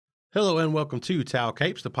Hello and welcome to Towel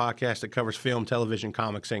Capes, the podcast that covers film, television,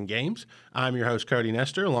 comics, and games. I'm your host, Cody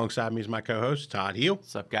Nestor. Alongside me is my co-host, Todd Heel.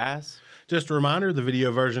 What's up, guys? Just a reminder, the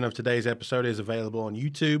video version of today's episode is available on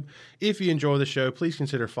YouTube. If you enjoy the show, please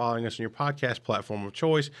consider following us on your podcast platform of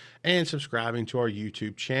choice and subscribing to our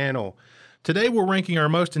YouTube channel. Today, we're ranking our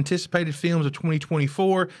most anticipated films of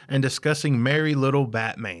 2024 and discussing Merry Little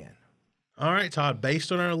Batman. All right, Todd,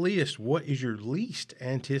 based on our list, what is your least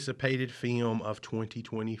anticipated film of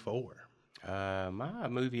 2024? My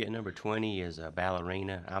movie at number 20 is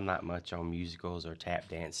Ballerina. I'm not much on musicals or tap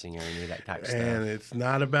dancing or any of that type of stuff. And it's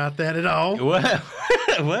not about that at all. What?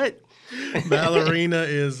 What? Ballerina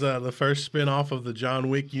is the first spin-off of the John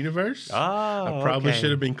Wick universe. Oh, I probably should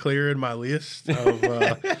have been clear in my list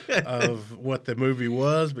of what the movie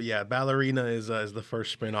was, but yeah, Ballerina is the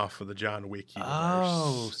first spin-off of the John Wick universe.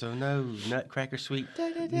 Oh, so no Nutcracker Suite.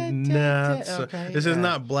 No, Okay. this is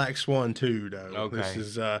not Black Swan 2 though. Okay.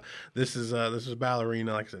 This is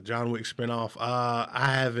Ballerina, like I said, John Wick spin-off.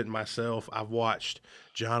 I haven't myself. I've watched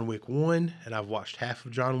John Wick 1 and I've watched half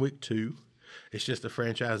of John Wick 2. It's just a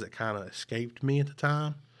franchise that kind of escaped me at the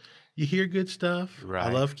time. You hear good stuff. Right. I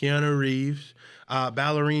love Keanu Reeves.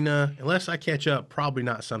 Ballerina, unless I catch up, probably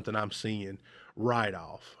not something I'm seeing right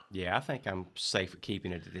off. Yeah, I think I'm safe at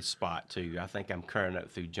keeping it at this spot, too. I think I'm current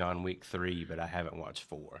up through John Wick 3, but I haven't watched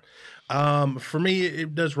 4. For me,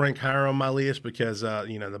 it does rank higher on my list because,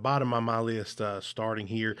 the bottom of my list, starting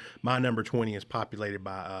here, my number 20 is populated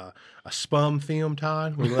by a Spum film,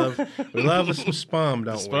 Todd. We love some Spum,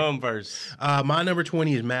 don't we? Spumverse. My number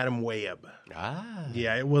 20 is Madam Web. Ah.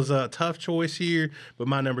 Yeah, it was a tough choice here, but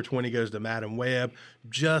my number 20 goes to Madam Web.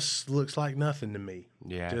 Just looks like nothing to me.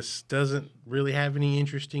 Yeah. Just doesn't really have any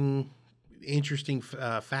interesting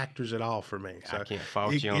factors at all for me. So I can't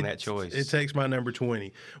fault you on that choice. It takes my number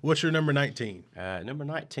 20. What's your number 19? Number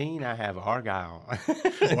 19, I have Argyle.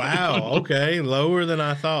 Wow, okay, lower than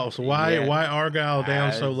I thought. So why Argyle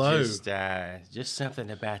down so low? Just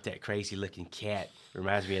something about that crazy looking cat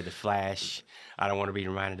reminds me of the Flash. I don't want to be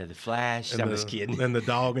reminded of the Flash. I'm just kidding. And the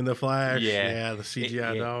dog in the Flash. Yeah, the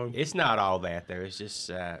CGI dog. It's not all that though. It's just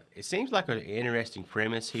it seems like an interesting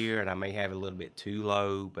premise here, and I may have it a little bit too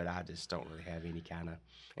low, but I just don't really have any kind of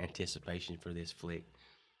anticipation for this flick.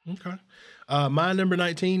 Okay. My number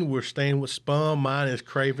 19, we're staying with Spum. Mine is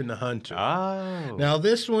Kraven the Hunter. Oh. Now,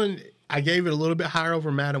 this one, I gave it a little bit higher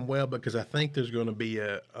over Madam Web because I think there's going to be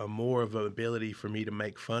a more of an ability for me to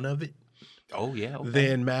make fun of it. Oh, yeah. Okay.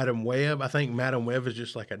 Than Madam Web. I think Madam Web is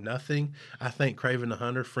just like a nothing. I think Kraven the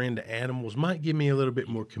Hunter, Friend to Animals, might give me a little bit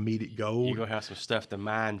more comedic gold. You're going to have some stuff to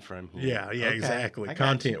mine from here. Yeah, Okay. exactly.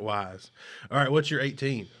 Content-wise. All right, what's your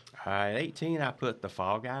 18? At 18, I put The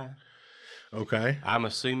Fall Guy. Okay. I'm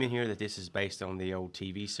assuming here that this is based on the old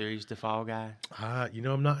TV series, The Fall Guy.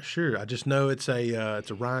 I'm not sure. I just know it's a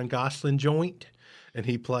Ryan Gosling joint, and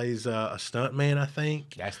he plays a stuntman, I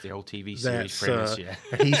think. That's the old TV series premise, yeah.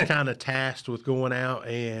 He's kind of tasked with going out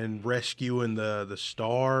and rescuing the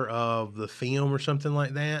star of the film or something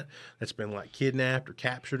like that that's been like kidnapped or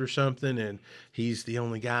captured or something, and he's the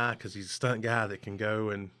only guy, because he's a stunt guy, that can go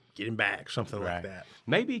and get him back, something like that.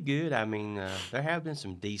 Maybe good. I mean, there have been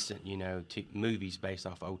some decent, movies based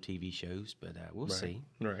off old TV shows, but we'll see.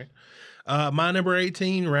 Right. My number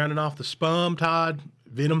 18, rounding off the Spum, Todd,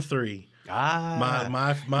 Venom 3.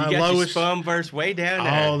 My you got lowest your Spumverse way down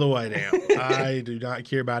there. all the way down. I do not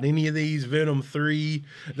care about any of these. Venom 3.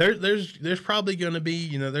 There's probably going to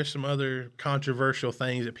be, there's some other controversial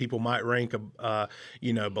things that people might rank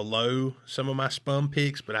below some of my Spum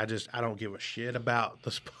picks, but I don't give a shit about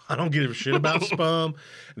I don't give a shit about Spum.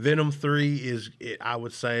 Venom 3 I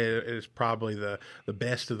would say it is probably the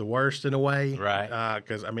best of the worst in a way. Right.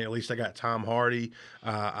 Because at least I got Tom Hardy.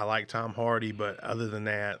 I like Tom Hardy, but other than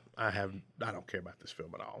that, I don't care about this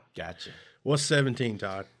film at all. Gotcha. What's 17,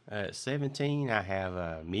 Todd? 17, I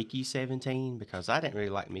have Mickey 17 because I didn't really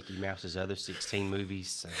like Mickey Mouse's other 16 movies.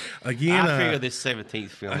 So Again, I figure this 17th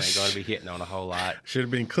film ain't going to be hitting on a whole lot. Should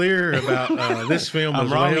have been clear about this film I'm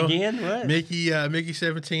as wrong well. again? What? Mickey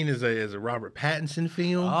 17 is a Robert Pattinson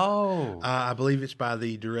film. Oh. I believe it's by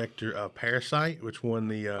the director of Parasite, which won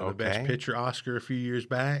the Best Picture Oscar a few years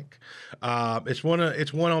back. It's one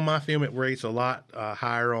on my film. It rates a lot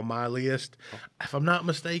higher on my list. If I'm not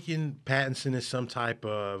mistaken, Pattinson is some type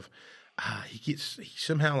of he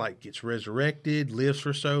somehow like gets resurrected, lives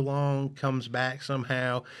for so long, comes back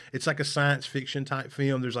somehow. It's like a science fiction type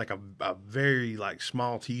film. There's like a very like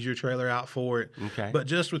small teaser trailer out for it. Okay. But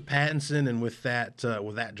just with Pattinson and with that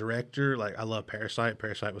director, like I love Parasite.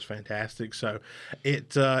 Parasite was fantastic. So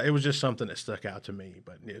it was just something that stuck out to me.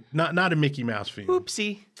 But not a Mickey Mouse film.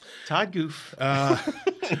 Oopsie. Todd Goof.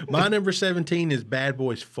 My number 17 is Bad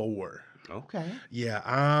Boys 4. Okay. Yeah,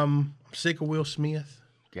 I'm sick of Will Smith.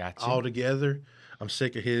 Gotcha. Altogether. I'm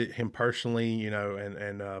sick of him personally,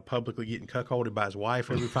 and publicly getting cuckolded by his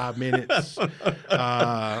wife every 5 minutes.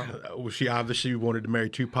 She obviously wanted to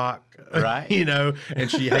marry Tupac, right?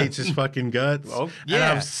 And she hates his fucking guts. Oh, yeah. And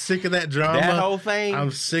I'm sick of that drama. That whole thing.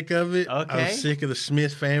 I'm sick of it. Okay. I'm sick of the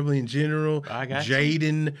Smith family in general. I got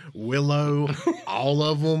Jaden, Willow, all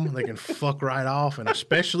of them. They can fuck right off, and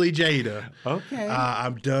especially Jada. Okay.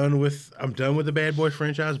 I'm done with the Bad Boys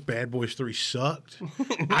franchise. Bad Boys 3 sucked.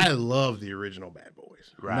 I love the original Bad Boys.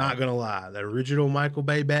 Right. Not gonna lie, the original Michael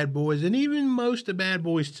Bay Bad Boys, and even most of Bad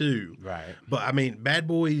Boys 2. Right. But I mean, Bad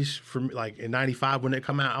Boys from like in '95 when it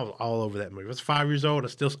come out, I was all over that movie. I was 5 years old. I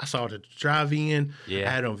saw it at the drive-in. Yeah.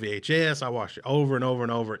 I had it on VHS. I watched it over and over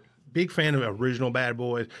and over. Big fan of original Bad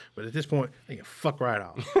Boys, but at this point, they can fuck right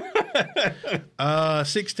off.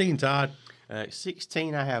 16, Todd.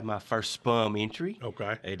 16, I have my first spum entry.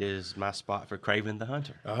 Okay. It is my spot for Craven the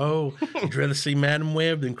Hunter. Oh, you'd rather see Madam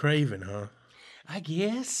Web than Craven, huh? I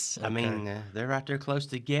guess. Okay. I mean, they're right there close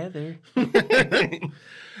together.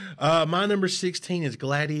 My number 16 is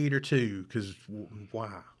Gladiator 2, because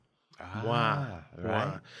why? Why?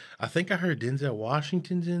 I think I heard Denzel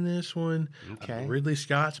Washington's in this one. Okay. Ridley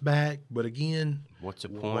Scott's back, but again, what's the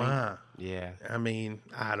point? Why? Yeah. I mean,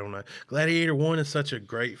 I don't know. Gladiator 1 is such a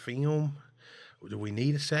great film. Do we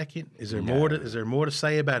need a second? Is there more to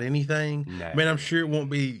say about anything? No. I mean, I'm sure it won't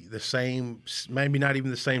be the same, maybe not even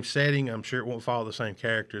the same setting. I'm sure it won't follow the same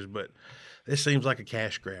characters, but this seems like a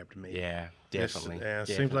cash grab to me. Yeah, definitely. It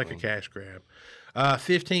seems like a cash grab.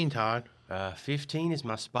 15, Todd. 15 is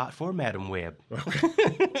my spot for Madam Web.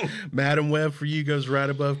 Okay. Madam Web for you goes right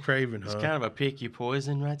above Craven, huh? It's kind of a pick your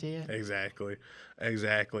poison right there. Exactly.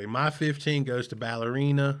 My 15 goes to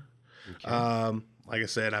Ballerina. Okay. Like I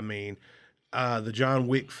said, I mean, the John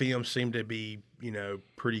Wick films seem to be,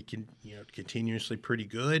 pretty, continuously pretty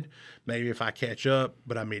good. Maybe if I catch up,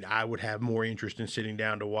 but I mean, I would have more interest in sitting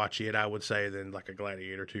down to watch it, I would say, than like a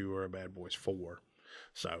Gladiator 2 or a Bad Boys 4.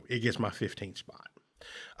 So it gets my 15th spot.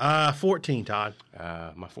 14, Todd.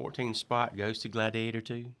 My 14th spot goes to Gladiator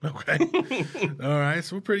 2. Okay. All right.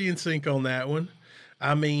 So we're pretty in sync on that one.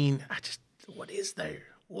 I mean, what is there?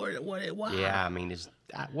 Why? Yeah, I mean,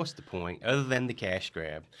 what's the point other than the cash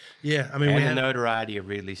grab? Yeah, I mean, and the notoriety of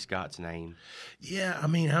Ridley Scott's name. Yeah, I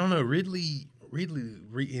mean, I don't know. Ridley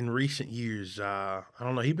in recent years, I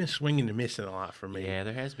don't know. He's been swinging and missing a lot for me. Yeah,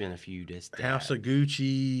 there has been a few. House of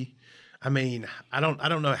Gucci. I mean, I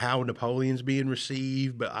don't know how Napoleon's being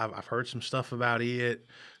received, but I've heard some stuff about it.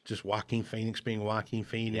 Just Joaquin Phoenix being Joaquin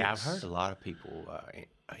Phoenix. Yeah, I've heard a lot of people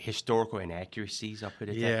historical inaccuracies. I'll put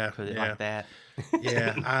it like that.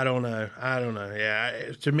 Yeah, I don't know.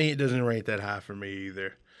 Yeah, to me, it doesn't rate that high for me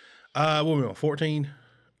either. What are we on? 14.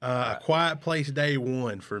 A Quiet Place Day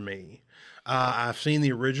 1 for me. I've seen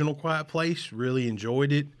the original Quiet Place. Really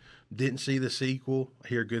enjoyed it. Didn't see the sequel. I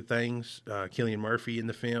hear good things. Cillian Murphy in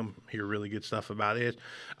the film. Hear really good stuff about it.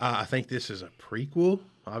 I think this is a prequel,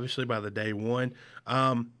 obviously, by the day one.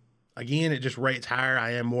 Again, it just rates higher.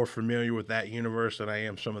 I am more familiar with that universe than I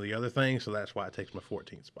am some of the other things, so that's why it takes my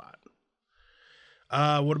 14th spot.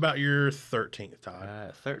 What about your 13th,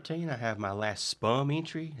 Todd? 13, I have my last spum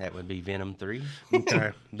entry. That would be Venom 3.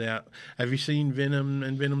 Okay. Yeah. Have you seen Venom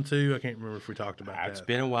and Venom 2? I can't remember if we talked about that. It's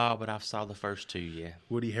been a while, but I've saw the first two, yeah.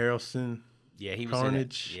 Woody Harrelson. Yeah, he was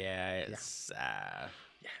Carnage. in it. Yeah, it's...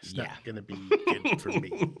 it's not going to be good for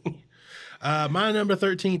me. My number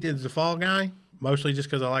 13th is The Fall Guy, mostly just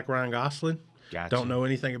because I like Ryan Gosling. Gotcha. Don't know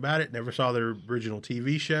anything about it. Never saw the original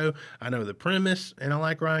TV show. I know the premise, and I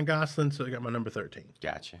like Ryan Gosling, so I got my number 13.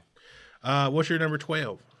 Gotcha. What's your number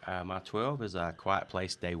 12? My 12 is Quiet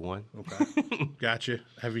Place Day 1. Okay. Gotcha.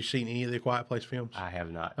 Have you seen any of the Quiet Place films? I have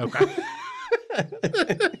not. Okay.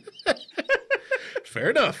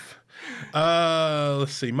 Fair enough.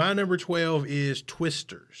 Let's see. My number 12 is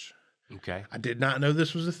Twisters. Okay. I did not know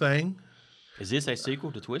this was a thing. Is this a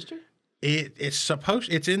sequel to Twister?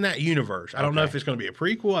 It's in that universe. I don't know if it's going to be a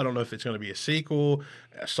prequel. I don't know if it's going to be a sequel,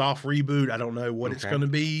 a soft reboot. I don't know what it's going to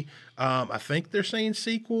be. I think they're saying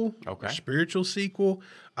sequel, spiritual sequel.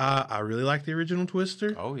 I really like the original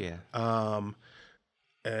Twister. Oh yeah.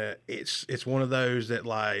 It's one of those that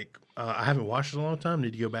I haven't watched in a long time.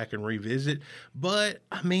 Need to go back and revisit. But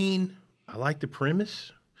I mean, I like the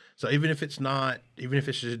premise. So even if it's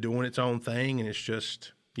just doing its own thing and it's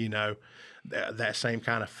just, that same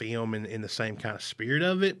kind of film and in the same kind of spirit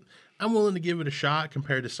of it, I'm willing to give it a shot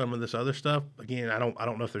compared to some of this other stuff. Again, I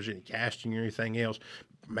don't know if there's any casting or anything else.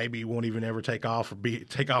 Maybe it won't even ever take off,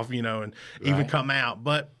 and even come out.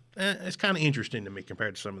 But it's kind of interesting to me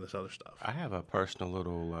compared to some of this other stuff. I have a personal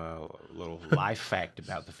little life fact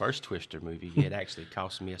about the first Twister movie. It actually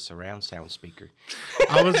cost me a surround sound speaker.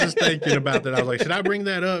 I was just thinking about that. I was like, should I bring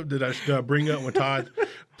that up? Did I bring up when Todd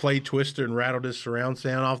played Twister and rattled his surround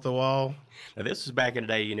sound off the wall? Now, this was back in the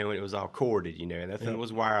day, when it was all corded, and nothing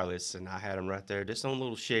was wireless, and I had them right there just on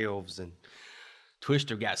little shelves, and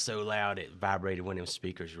Twister got so loud it vibrated one of them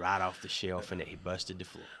speakers right off the shelf, and he busted the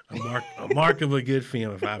floor. A mark of a good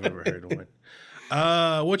film if I've ever heard one.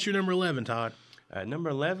 What's your number 11, Todd? Number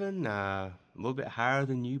 11, a little bit higher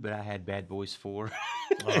than you, but I had Bad Boys 4.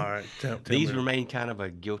 All right. These remain kind of a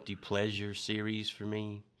guilty pleasure series for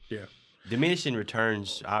me. Yeah. Diminishing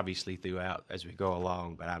returns, obviously, throughout as we go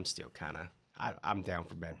along, but I'm still I'm down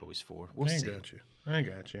for Bad Boys 4. We'll see. I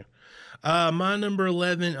got you. My number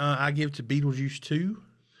 11, I give to Beetlejuice 2.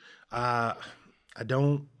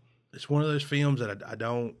 It's one of those films that I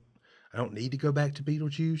don't need to go back to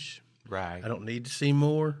Beetlejuice. Right. I don't need to see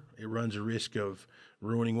more. It runs a risk of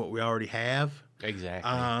ruining what we already have.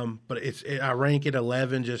 Exactly. But I rank it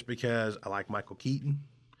 11 just because I like Michael Keaton.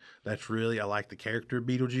 I like the character of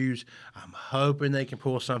Beetlejuice. I'm hoping they can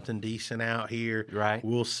pull something decent out here. Right.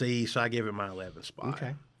 We'll see. So I give it my 11th spot.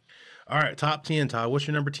 Okay. All right, top 10, Todd. What's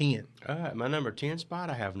your number 10? All right, my number 10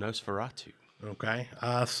 spot, I have Nosferatu. Okay.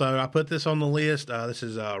 So I put this on the list. This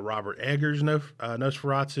is Robert Eggers'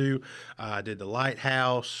 Nosferatu. Did The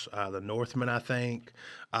Lighthouse, The Northman, I think.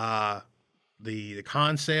 The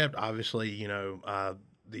concept, obviously, the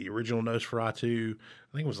original Nosferatu, I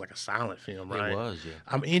think it was like a silent film, right? It was, yeah.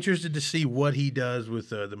 I'm interested to see what he does with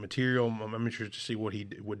the material. I'm interested to see what he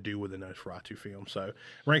would do with the Nosferatu film. So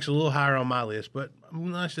ranks a little higher on my list, but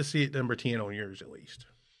nice to see it number 10 on yours at least.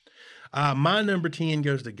 My number 10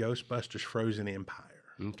 goes to Ghostbusters Frozen Empire.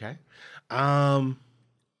 Okay. Ghostbusters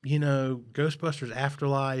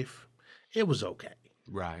Afterlife, it was okay.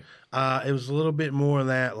 Right. It was a little bit more of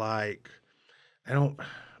that, like, do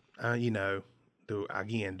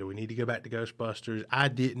we need to go back to Ghostbusters? I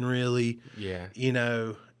didn't really. Yeah.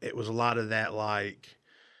 It was a lot of that, like,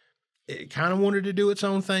 it kind of wanted to do its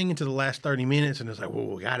own thing into the last 30 minutes, and it's like, well,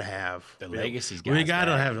 we got to have the legacies. We got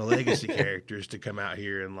to have the legacy characters to come out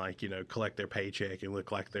here and, like, collect their paycheck and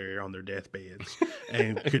look like they're on their deathbeds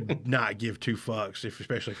and could not give two fucks,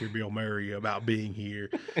 especially if you're Bill Murray, about being here.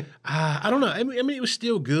 I don't know. I mean, it was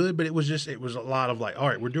still good, but it was a lot of like, all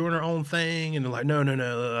right, we're doing our own thing, and they're like, no,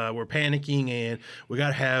 we're panicking, and we got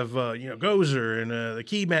to have Gozer and the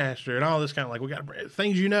Keymaster and all this kind of, like, we got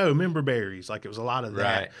things, member berries. Like, it was a lot of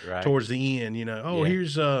that towards the end.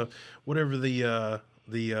 Here's whatever the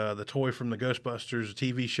toy from the Ghostbusters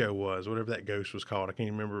TV show was, whatever that ghost was called. I can't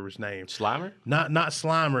even remember his name. Slimer? Not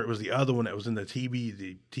Slimer. It was the other one that was in the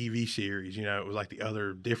TV series. It was like the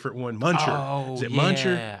other different one. Muncher. Oh, is it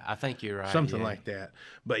Muncher? Yeah, I think you're right. Something like that.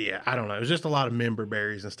 But yeah, I don't know. It was just a lot of member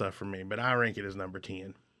berries and stuff for me, but I rank it as number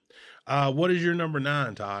 10. What is your number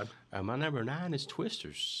 9, Todd? My number 9 is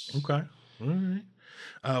Twisters. Okay. All right.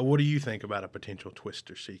 What do you think about a potential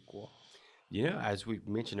Twister sequel? As we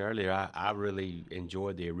mentioned earlier, I really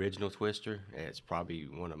enjoyed the original Twister. It's probably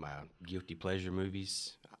one of my guilty pleasure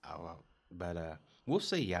movies. But we'll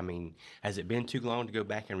see. I mean, has it been too long to go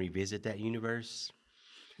back and revisit that universe?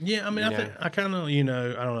 Yeah, I mean, I kind of,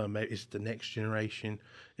 I don't know, maybe it's the next generation.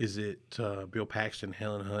 Is it Bill Paxton,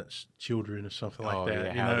 Helen Hunt's children or something like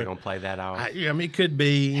that? Yeah, how are they going to play that off? It could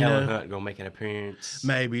be. Helen Hunt going to make an appearance.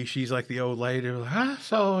 Maybe. She's like the old lady, like, I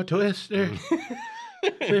saw a Twister.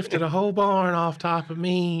 Lifted a whole barn off top of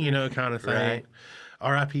me, kind of thing. Right.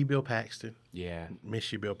 R.I.P. Bill Paxton. Yeah.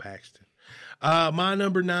 Miss you, Bill Paxton. My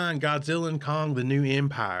number 9, Godzilla and Kong, The New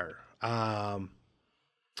Empire.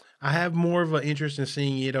 I have more of an interest in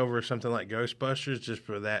seeing it over something like Ghostbusters, just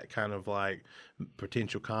for that kind of like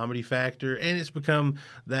potential comedy factor. And it's become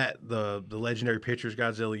that the Legendary Pictures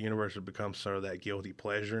Godzilla universe has become sort of that guilty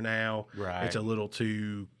pleasure now. Right. It's a little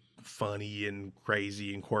too funny and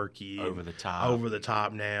crazy and quirky. Over the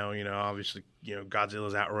top now. Obviously,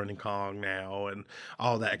 Godzilla's outrunning Kong now and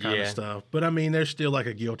all that kind of stuff. But I mean, there's still like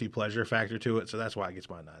a guilty pleasure factor to it. So that's why it gets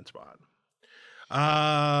my 9 spot.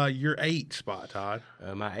 Your 8 spot, Todd.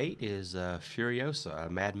 My 8 is Furiosa, a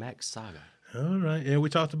Mad Max saga. All right. Yeah, we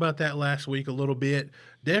talked about that last week a little bit.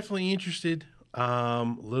 Definitely interested. My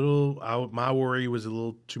worry was a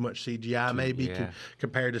little too much CGI maybe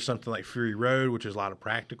compared to something like Fury Road, which is a lot of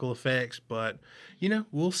practical effects. But,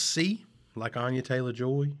 we'll see. like Anya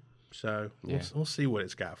Taylor-Joy. So we'll see what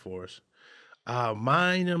it's got for us.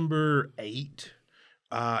 My number 8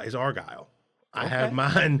 is Argyle. I have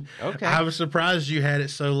mine. Okay. I was surprised you had it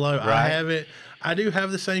so low. Right. I have it. I do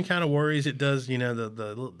have the same kind of worries. It does,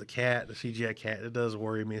 the cat, the CGI cat. It does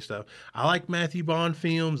worry me and stuff. I like Matthew Bond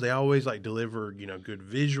films. They always deliver, good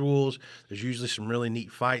visuals. There's usually some really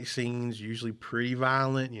neat fight scenes. Usually pretty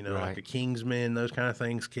violent. Like a Kingsman, those kind of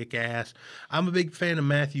things. Kick ass. I'm a big fan of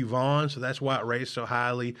Matthew Vaughn, so that's why it rates so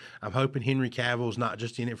highly. I'm hoping Henry Cavill's not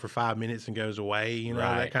just in it for 5 minutes and goes away.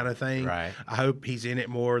 That kind of thing. Right. I hope he's in it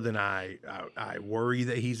more than I worry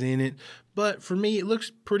that he's in it. But for me, it looks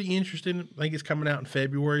pretty interesting. I think it's coming out in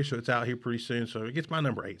February, so it's out here pretty soon. So it gets my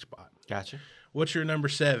number 8 spot. Gotcha. What's your number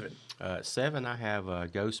 7? 7, I have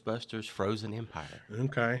Ghostbusters Frozen Empire.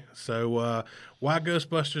 Okay. So why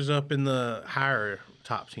Ghostbusters up in the higher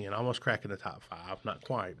top 10? Almost cracking the top 5. Not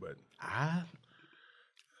quite, but. I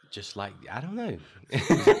don't know.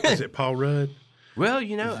 Is it Paul Rudd? Well,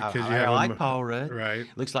 I like Paul Rudd. Right.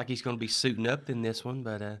 Looks like he's going to be suiting up in this one,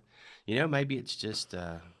 but, maybe it's just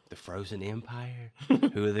the Frozen Empire.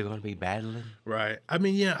 Who are they going to be battling? Right. I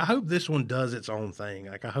mean, I hope this one does its own thing.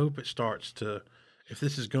 I hope it starts to, if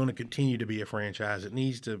this is going to continue to be a franchise, it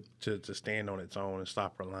needs to stand on its own and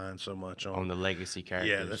stop relying so much on the legacy characters.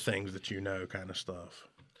 Yeah, the things that kind of stuff.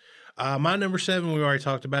 My number 7, we already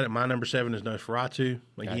talked about it. My number 7 is Nosferatu.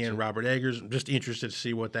 Again, Gotcha. Robert Eggers. I'm just interested to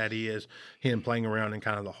see what that is. Him playing around in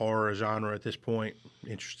kind of the horror genre at this point.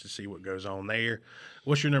 Interested to see what goes on there.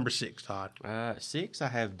 What's your number 6, Todd? 6, I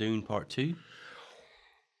have Dune Part 2.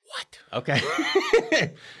 What? Okay.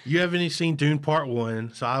 You haven't even seen Dune Part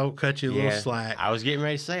 1, so I'll cut you a little slack. I was getting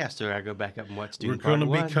ready to say I still got to go back up and watch Dune Part 1. We're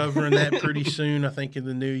going to be covering that pretty soon, I think, in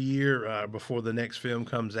the new year before the next film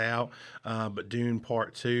comes out. But Dune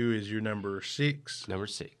Part 2 is your number 6. Number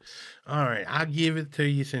 6. All right, I'll give it to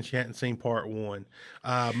you since you hadn't seen Part 1.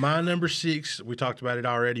 My number 6, we talked about it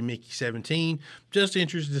already, Mickey 17. Just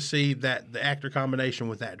interested to see that the actor combination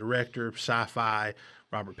with that director, sci-fi,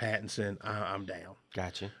 Robert Pattinson, I'm down.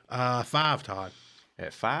 Gotcha. 5, Todd.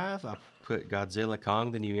 At 5, I put Godzilla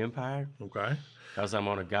Kong: The New Empire. Okay. Because I'm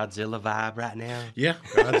on a Godzilla vibe right now. Yeah,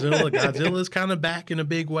 Godzilla's kind of back in a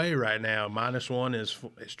big way right now. -1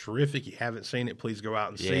 is terrific. You haven't seen it, please go out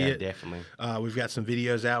and see it. Yeah, definitely. We've got some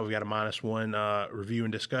videos out. We've got a -1 review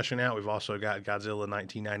and discussion out. We've also got Godzilla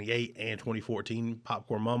 1998 and 2014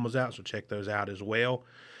 Popcorn Mumbles out, so check those out as well.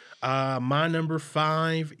 My number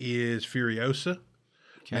 5 is Furiosa.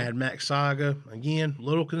 Okay. Mad Max Saga. Again, a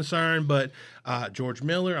little concerned, but George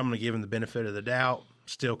Miller, I'm going to give him the benefit of the doubt.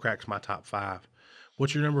 Still cracks my top 5.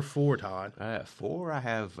 What's your number 4, Todd? 4, I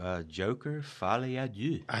have Joker, Folie à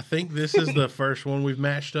Deux. I think this is the first one we've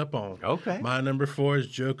matched up on. Okay. My number 4 is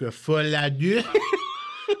Joker, Folie à Deux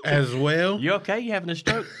as well. You okay? You having a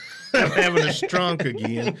stroke? I'm having a stroke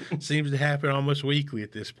again. Seems to happen almost weekly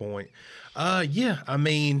at this point. Yeah, I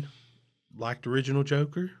mean, like the original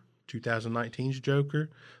Joker, 2019's Joker.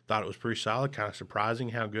 Thought it was pretty solid. Kind of surprising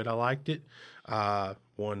how good I liked it.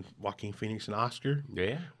 Won Joaquin Phoenix an Oscar.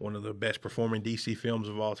 Yeah. One of the best performing DC films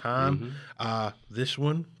of all time. This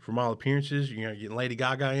one, from all appearances, getting Lady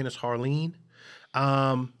Gaga in as Harleen.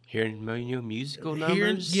 Hearing musical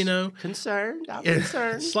numbers. Concerned. I'm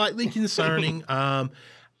concerned. Slightly concerning. I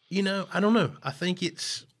don't know. I think it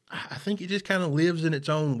just kind of lives in its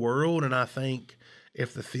own world, and I think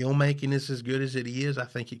if the filmmaking is as good as it is, I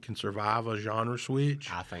think it can survive a genre switch.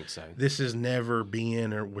 I think so. This has never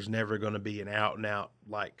been or was never going to be an out-and-out,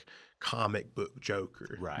 comic book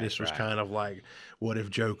Joker. Right. This was kind of like, what if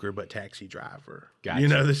Joker but Taxi Driver?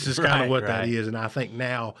 Gotcha. This is kind of what that right. is. And I think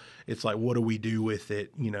now it's like, what do we do with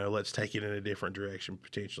it? Let's take it in a different direction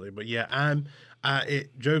potentially. But yeah,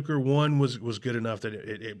 Joker 1 was good enough that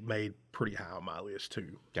it made pretty high on my list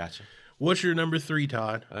too. Gotcha. What's your number 3,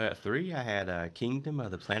 Todd? 3, I had Kingdom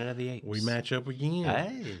of the Planet of the Apes. We match up again.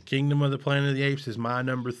 Hey. Kingdom of the Planet of the Apes is my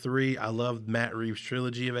number 3. I love Matt Reeves'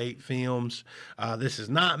 trilogy of 8 films. This is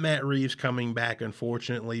not Matt Reeves coming back,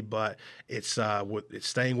 unfortunately, but it's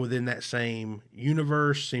staying within that same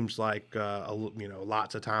universe. Seems like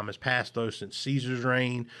lots of time has passed though since Caesar's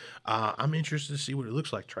reign. I'm interested to see what it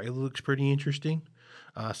looks like. Trailer looks pretty interesting.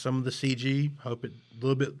 Some of the CG, hope it a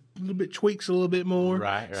little bit tweaks a little bit more.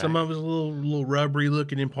 Right. Some of it's a little rubbery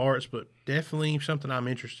looking in parts, but definitely something I'm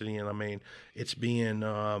interested in. I mean, it's been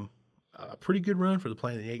a pretty good run for the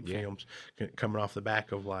Planet of the Apes films, coming off the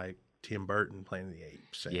back of Tim Burton Planet of the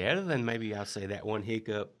Apes. Yeah, other than maybe I'll say that one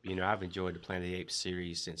hiccup, I've enjoyed the Planet of the Apes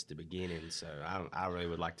series since the beginning, so I really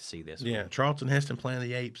would like to see this one. Yeah, Charlton Heston Planet of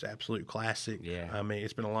the Apes, absolute classic. Yeah. I mean,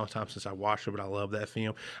 it's been a long time since I watched it, but I love that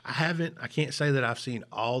film. I can't say that I've seen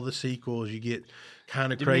all the sequels. You get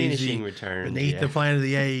kind of Diminishing crazy. returns, Beneath the Planet of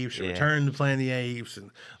the Apes, Yeah. Return to Planet of the Apes, and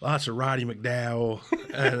lots of Roddy McDowell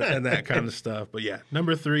and that kind of stuff. But yeah,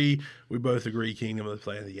 number 3, we both agree, Kingdom of the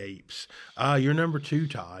Planet of the Apes. You're number 2,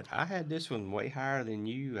 Todd. I had this one way higher than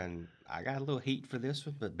you, and I got a little heat for this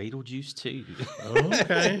one, but Beetlejuice 2.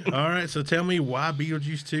 Okay, all right. So tell me why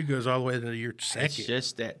Beetlejuice 2 goes all the way to your second. It's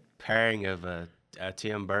just that pairing of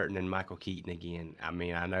Tim Burton and Michael Keaton again. I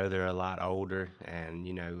mean, I know they're a lot older, and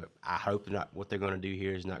you know, I hope not what they're going to do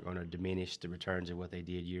here is not going to diminish the returns of what they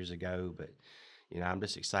did years ago. But you know, I'm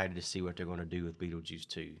just excited to see what they're going to do with Beetlejuice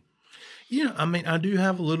 2. Yeah, I mean, I do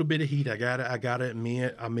have a little bit of heat. I gotta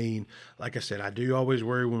admit. I mean, like I said, I do always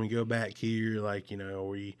worry when we go back here. Like, you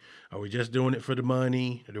know, are we just doing it for the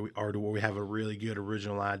money, or do we have a really good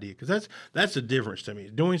original idea? Because that's the difference to me.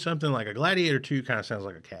 Doing something like a Gladiator 2 kind of sounds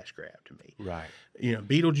like a cash grab to me. Right. You know,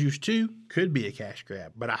 Beetlejuice 2 could be a cash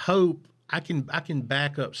grab, but I hope I can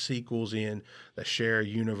back up sequels in that share a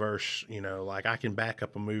universe. You know, like I can back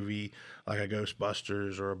up a movie like a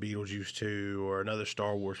Ghostbusters or a Beetlejuice 2 or another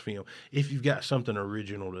Star Wars film if you've got something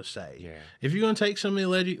original to say. Yeah. If you're going to take some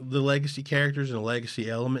of the legacy characters and the legacy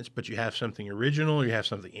elements, but you have something original, you have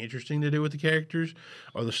something interesting to do with the characters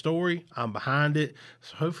or the story, I'm behind it.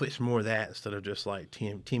 So hopefully it's more of that instead of just like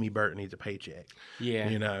Timmy Burton needs a paycheck. Yeah.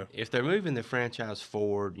 You know. If they're moving the franchise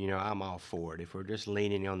forward, you know, I'm all for it. If we're just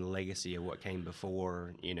leaning on the legacy of what came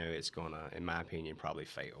before, you know, it's going to, in my opinion, probably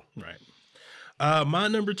fail. Right. My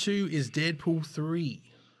number 2 is Deadpool 3.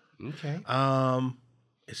 Okay.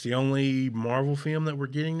 It's the only Marvel film that we're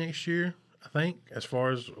getting next year, I think, as far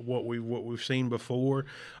as what we've seen before.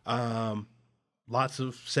 Lots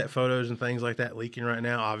of set photos and things like that leaking right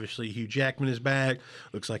now. Obviously, Hugh Jackman is back.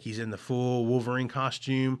 Looks like he's in the full Wolverine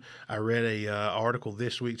costume. I read a article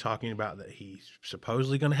this week talking about that he's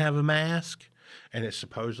supposedly going to have a mask, and it's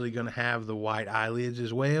supposedly going to have the white eyelids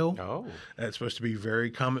as well. Oh. That's supposed to be very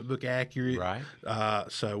comic book accurate. Right.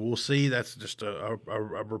 So we'll see. That's just a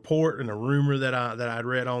report and a rumor that I'd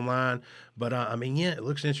read online. But I mean, yeah, it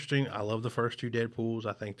looks interesting. I love the first 2 Deadpools.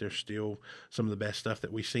 I think they're still some of the best stuff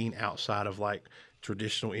that we've seen outside of like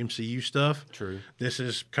traditional MCU stuff. True. This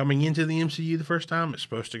is coming into the MCU the first time. It's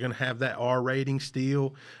supposed to going to have that R rating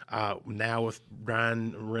still. Now with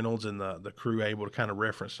Ryan Reynolds and the crew able to kind of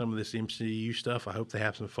reference some of this MCU stuff, I hope they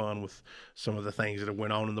have some fun with some of the things that have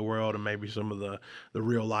went on in the world and maybe some of the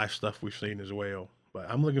real life stuff we've seen as well. But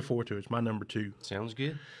I'm looking forward to it. It's my number 2. Sounds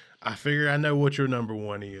good. I figure I know what your number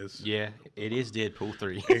 1 is. Yeah, it is Deadpool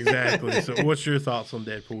 3. Exactly. So what's your thoughts on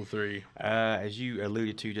Deadpool 3? As you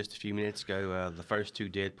alluded to just a few minutes ago, the first 2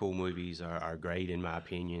 Deadpool movies are great in my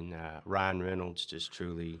opinion. Ryan Reynolds just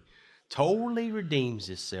totally redeems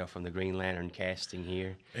himself from the Green Lantern casting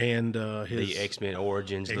here. And the X-Men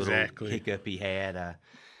Origins exactly. little hiccup he had.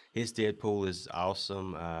 His Deadpool is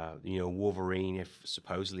awesome. You know, Wolverine, if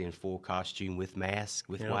supposedly in full costume with mask,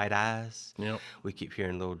 with white eyes. Yep. We keep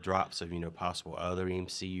hearing little drops of, you know, possible other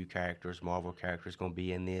MCU characters, Marvel characters going to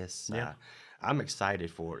be in this. Yeah. I'm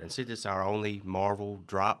excited for it. And since it's our only Marvel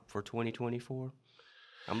drop for 2024,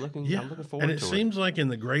 I'm looking forward to it. And it seems like in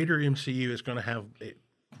the greater MCU, it's going to have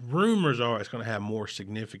rumors are it's going to have more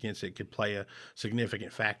significance. It could play a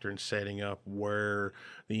significant factor in setting up where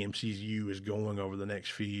the MCU is going over the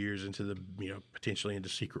next few years into the, you know, potentially into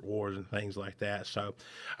Secret Wars and things like that. So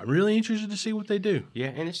I'm really interested to see what they do. Yeah,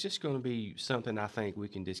 and it's just going to be something I think we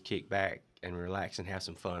can just kick back and relax and have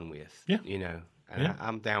some fun with. Yeah. You know, and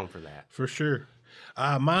I'm down for that. For sure.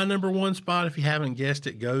 My number 1 spot, if you haven't guessed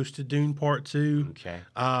it, goes to Dune Part 2. Okay.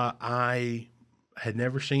 I had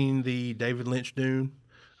never seen the David Lynch Dune.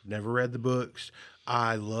 I've never read the books.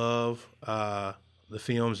 I love the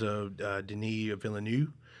films of Denis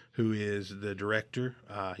Villeneuve, who is the director.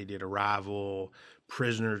 He did Arrival,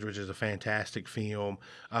 Prisoners, which is a fantastic film.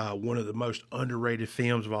 One of the most underrated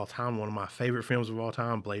films of all time. One of my favorite films of all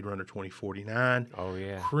time, Blade Runner 2049. Oh,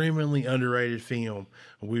 yeah. Criminally underrated film.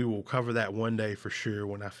 We will cover that one day for sure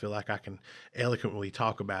when I feel like I can eloquently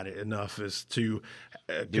talk about it enough as to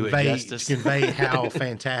convey how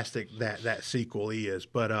fantastic that sequel is.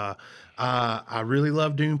 But I really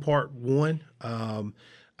love Dune Part 1.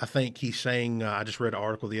 I think he's saying, I just read an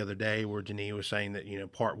article the other day where Denis was saying that, you know,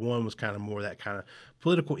 Part 1 was kind of more that kind of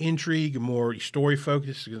political intrigue and more story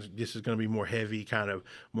focused. This is going to be more heavy, kind of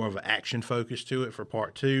more of an action focus to it for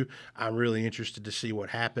Part 2. I'm really interested to see what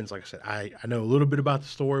happens. Like I said, I know a little bit about the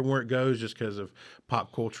story, where it goes, just because of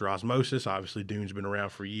pop culture osmosis. Obviously, Dune's been around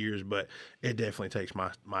for years, but it definitely takes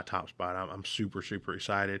my top spot. I'm super, super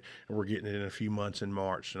excited, and we're getting it in a few months in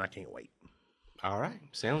March, and I can't wait. All right.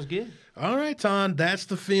 Sounds good. All right, Ton, that's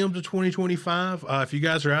the films of 2025. If you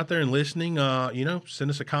guys are out there and listening, send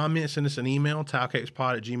us a comment, send us an email,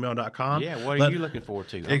 tilecakespod@gmail.com. Yeah, what are you looking forward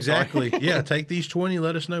to? Exactly. Yeah, take these 20.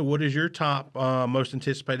 Let us know what is your top most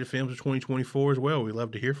anticipated films of 2024 as well. We'd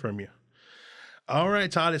love to hear from you. All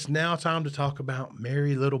right, Todd, it's now time to talk about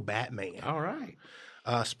Merry Little Batman. All right.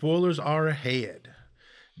 Spoilers are ahead.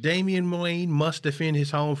 Damian Wayne must defend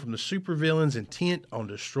his home from the supervillains intent on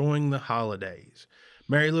destroying the holidays.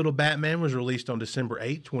 Merry Little Batman was released on December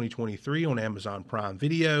 8, 2023 on Amazon Prime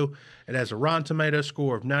Video. It has a Rotten Tomatoes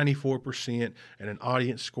score of 94% and an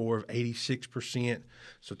audience score of 86%.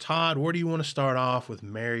 So, Todd, where do you want to start off with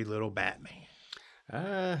Merry Little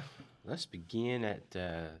Batman? Let's begin at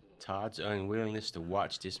Todd's unwillingness to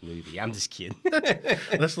watch this movie. I'm just kidding.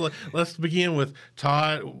 Let's begin with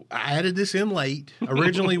Todd. I added this in late.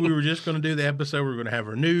 Originally, we were just going to do the episode. We were going to have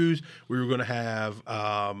our news. We were going to have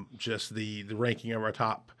just the ranking of our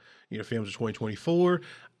top films of 2024.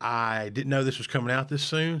 I didn't know this was coming out this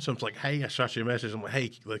soon, so I was like, "Hey," I shot you a message. I'm like,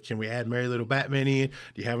 "Hey, look, can we add Merry Little Batman in?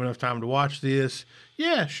 Do you have enough time to watch this?"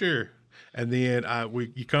 Yeah, sure. And then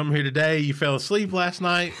you come here today. You fell asleep last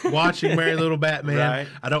night watching Merry Little Batman. Right.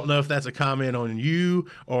 I don't know if that's a comment on you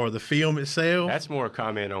or the film itself. That's more a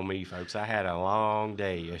comment on me, folks. I had a long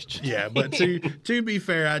day yesterday. Yeah, but to be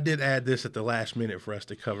fair, I did add this at the last minute for us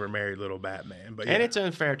to cover Merry Little Batman. But yeah. And it's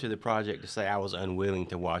unfair to the project to say I was unwilling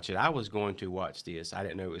to watch it. I was going to watch this. I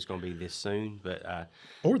didn't know it was going to be this soon, but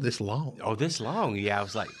or this long. Oh, this long? Yeah, I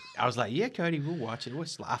was like, yeah, Cody, we'll watch it.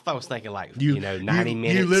 I thought I was thinking 90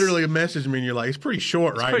 minutes. You literally messaged me and you're like, it's pretty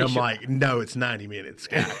short, right? And I'm like, no, it's 90 minutes,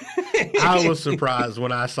 guy. I was surprised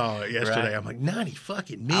when I saw it yesterday. Right. I'm like, 90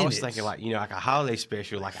 fucking minutes. I was thinking like a holiday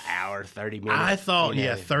special, like an hour, 30 minutes. I thought,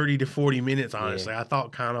 30 to 40 minutes, honestly. Yeah. I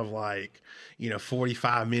thought kind of like,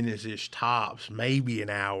 45 minutes-ish tops, maybe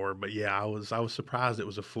an hour. But yeah, I was surprised it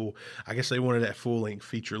was a full, I guess they wanted that full-length,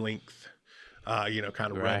 feature-length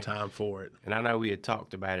kind of runtime for it. And I know we had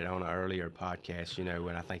talked about it on an earlier podcast,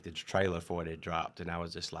 when I think the trailer for it had dropped, and I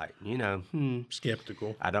was just like,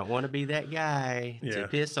 skeptical. I don't want to be that guy to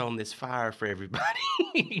piss on this fire for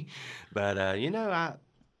everybody. But, I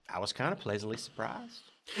was kind of pleasantly surprised.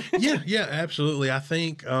 Yeah, absolutely. I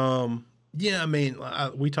think,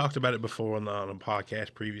 we talked about it before on the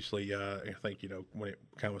podcast previously. I think, when it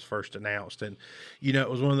kind of was first announced. And, it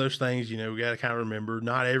was one of those things, we got to kind of remember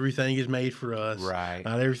not everything is made for us. Right.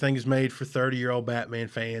 Not everything is made for 30-year-old Batman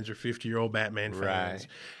fans or 50-year-old Batman fans. Right.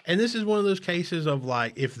 And this is one of those cases of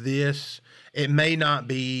like, it may not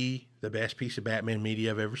be the best piece of Batman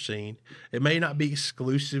media I've ever seen. It may not be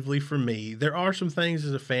exclusively for me. There are some things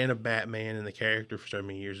as a fan of Batman and the character for so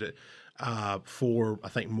many years that for, I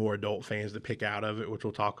think, more adult fans to pick out of it, which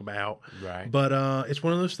we'll talk about. Right. But it's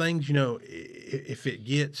one of those things, if it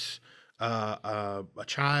gets a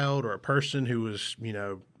child or a person who is,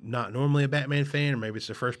 not normally a Batman fan, or maybe it's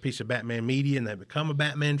the first piece of Batman media and they become a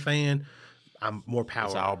Batman fan, I'm more power.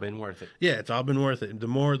 It's all been worth it. Yeah, it's all been worth it. The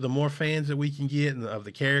more fans that we can get of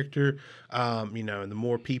the character, and the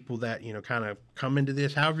more people that kind of come into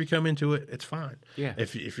this. However you come into it, it's fine. Yeah.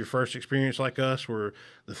 If your first experience like us were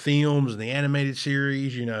the films and the animated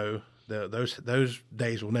series, those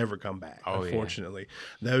days will never come back. Oh, unfortunately,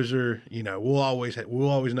 those are we'll always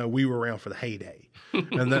know we were around for the heyday,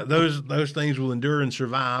 and those things will endure and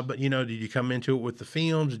survive. But did you come into it with the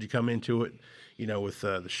films? Did you come into it? With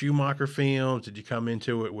the Schumacher films? Did you come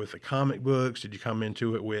into it with the comic books? Did you come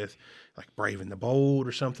into it with like Brave and the Bold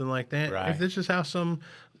or something like that? Right. If this is how some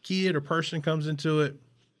kid or person comes into it,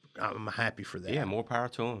 I'm happy for that. Yeah, more power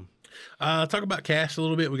to them. Talk about cast a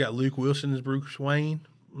little bit. We got Luke Wilson as Bruce Wayne.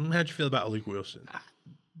 How'd you feel about Luke Wilson?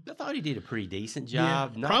 I thought he did a pretty decent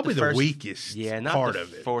job. Yeah, probably the weakest part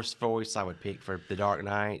of it. First voice I would pick for The Dark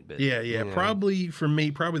Knight. But, probably for me,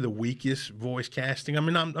 probably the weakest voice casting. I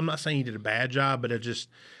mean, I'm not saying he did a bad job, but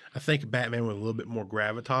I think Batman with a little bit more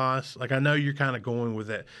gravitas. Like, I know you're kind of going with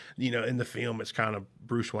that, in the film, it's kind of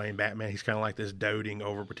Bruce Wayne, Batman. He's kind of like this doting,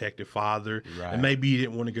 overprotective father. Right. And maybe you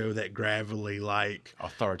didn't want to go that gravelly, like...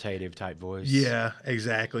 authoritative type voice. Yeah,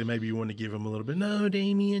 exactly. Maybe you want to give him a little bit, no,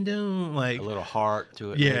 Damien, don't. Like, a little heart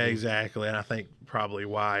to it. Yeah, maybe. Exactly. And I think probably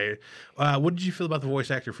why. What did you feel about the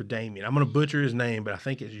voice actor for Damien? I'm going to butcher his name, but I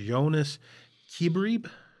think it's Jonas Kibrib.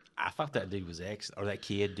 I thought that dude was excellent, or that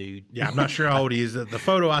kid dude. Yeah, I'm not sure how old he is. The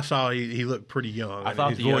photo I saw, he looked pretty young. I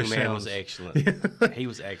thought the young man was excellent. He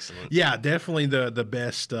was excellent. Yeah, definitely the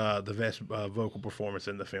best vocal performance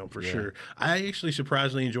in the film for sure. I actually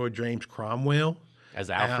surprisingly enjoyed James Cromwell. As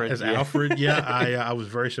Alfred. Alfred, yeah. I was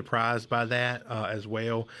very surprised by that as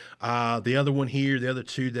well. The other one here, the other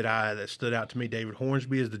two that stood out to me, David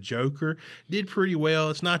Hornsby as the Joker, did pretty well.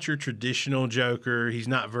 It's not your traditional Joker. He's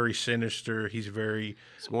not very sinister.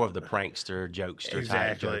 It's more of the prankster, jokester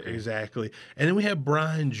type Joker. Exactly. And then we have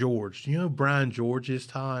Brian George. Do you know who Brian George is,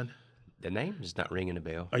 Todd? The name is not ringing a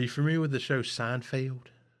bell. Are you familiar with the show Seinfeld?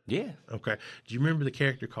 Yeah. Okay. Do you remember the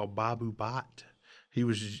character called Babu Bhatt? He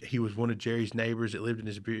was one of Jerry's neighbors that lived in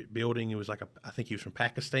his building. It was I think he was from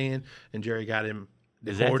Pakistan, and Jerry got him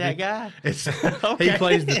deported. Is that guy? Okay. He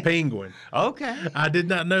plays the penguin. Okay. I did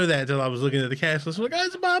not know that until I was looking at the cast list. I was like, oh,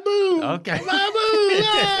 it's Babu. Okay. Babu.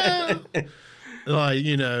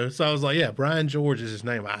 Yeah. So I was like, yeah, Brian George is his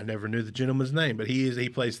name. I never knew the gentleman's name, but he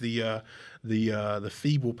plays the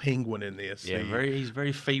feeble penguin in this. Yeah, he's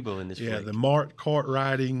very feeble in this. Yeah, flick. the Mart cart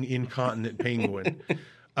riding incontinent penguin.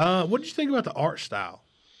 What did you think about the art style?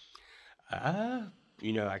 I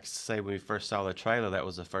could say when we first saw the trailer, that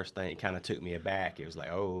was the first thing that kind of took me aback. It was like,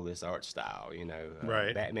 oh, this art style,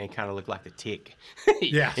 Right. Batman kind of looked like the Tick.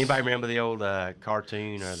 Yeah. Anybody remember the old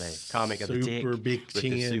cartoon or the comic of the Tick? Super big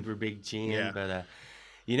chin. With the super big chin. Yeah. But,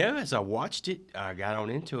 as I watched it, I got on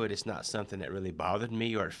into it. It's not something that really bothered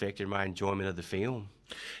me or affected my enjoyment of the film.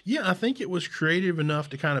 Yeah, I think it was creative enough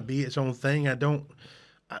to kind of be its own thing. I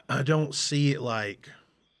don't see it like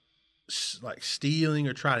stealing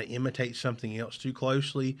or try to imitate something else too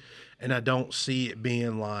closely, and I don't see it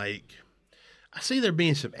being like, I see there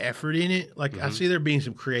being some effort in it. I see there being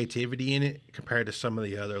some creativity in it compared to some of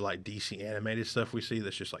the other DC animated stuff we see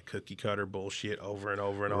that's just like cookie cutter bullshit over and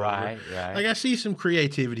over and over. Right. I see some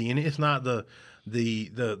creativity in it. It's not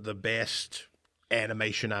the best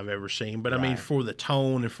animation I've ever seen, but I mean, for the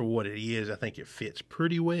tone and for what it is, I think it fits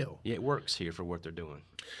pretty well. Yeah, it works here for what they're doing.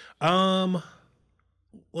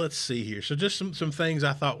 Let's see here. So just some things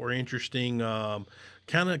I thought were interesting.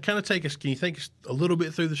 Kind of take us. Can you take us a little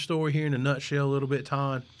bit through the story here in a nutshell, a little bit,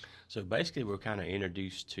 Todd? So basically, we're kind of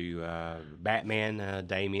introduced to Batman,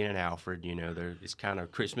 Damian, and Alfred. It's kind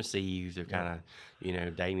of Christmas Eve. They're kind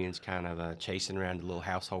of, Damian's kind of chasing around a little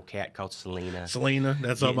household cat called Selena. Selena,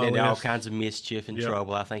 that's on my list. All kinds of mischief and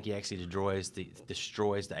trouble. I think he actually destroys the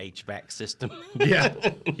HVAC system. Yeah,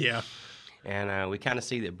 yeah. And we kind of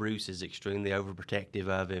see that Bruce is extremely overprotective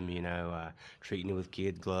of him, treating him with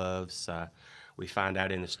kid gloves. We find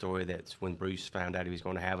out in the story that when Bruce found out he was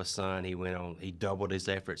going to have a son, he doubled his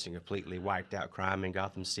efforts and completely wiped out crime in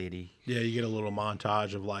Gotham City. Yeah, you get a little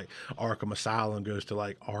montage of Arkham Asylum goes to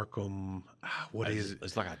Arkham, what is it?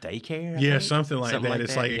 It's like a daycare? Yeah, something like that.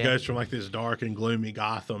 It's that, it goes from this dark and gloomy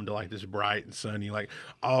Gotham to this bright and sunny,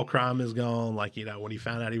 all crime is gone. When he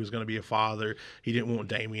found out he was going to be a father, he didn't want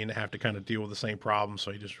Damian to have to kind of deal with the same problem,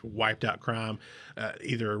 so he just wiped out crime,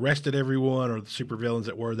 either arrested everyone or the supervillains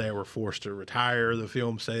that were there were forced to retire, the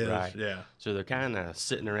film says. Right. Yeah. So they're kind of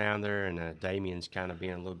sitting around there, and Damian's kind of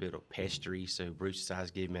being a little bit of pestery, so Bruce decides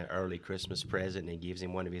to give him an early Christmas present, and he gives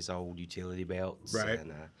him one of his old utility belts. Right.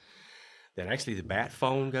 And then actually the bat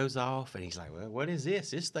phone goes off, and he's like, well, what is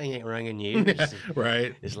this? This thing ain't ringing years.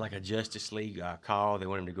 Right. It's like a Justice League call. They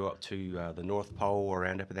want him to go up to the North Pole or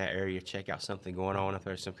end up in that area, check out something going on, if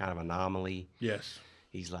there's some kind of anomaly. Yes.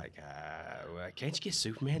 He's like, can't you get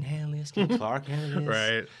Superman to handle this? Can Clark handle this?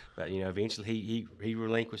 Right. But, eventually he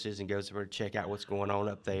relinquishes and goes over to check out what's going on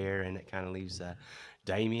up there, and it kind of leaves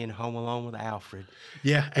Damian home alone with Alfred.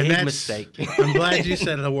 Yeah, and Big that's mistake. I'm glad you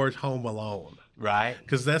said the word home alone. Right.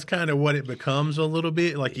 Because that's kind of what it becomes a little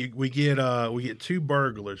bit. We get two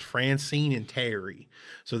burglars, Francine and Terry.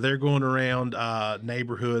 So they're going around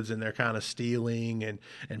neighborhoods, and they're kind of stealing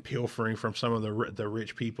and pilfering from some of the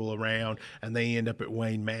rich people around, and they end up at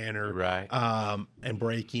Wayne Manor, right? And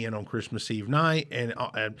break in on Christmas Eve night. And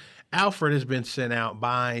Alfred has been sent out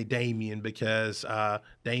by Damian because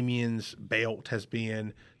Damian's belt has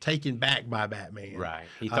been taken back by Batman. Right.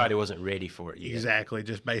 He thought he wasn't ready for it yet. Exactly.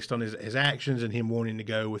 Just based on his actions and him wanting to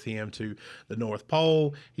go with him to the North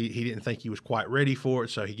Pole. He didn't think he was quite ready for it,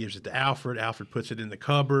 so he gives it to Alfred. Alfred puts it in the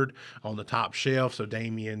cupboard on the top shelf. So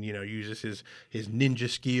Damian, uses his ninja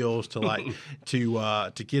skills to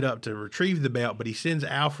to get up to retrieve the belt, but he sends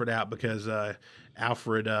Alfred out because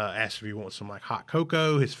Alfred asks if he wants some hot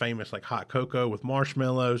cocoa, his famous hot cocoa with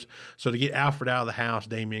marshmallows. So to get Alfred out of the house,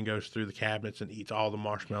 Damian goes through the cabinets and eats all the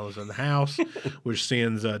marshmallows in the house, which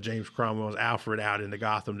sends James Cromwell's Alfred out into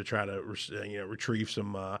Gotham to try to retrieve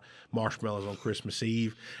some marshmallows on Christmas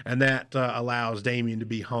Eve. And that allows Damian to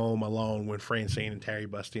be home alone when Francine and Terry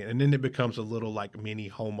bust in. And then it becomes a little mini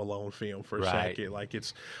Home Alone film for a second.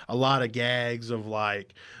 It's a lot of gags of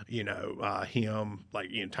him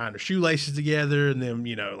tying their shoelaces together together, and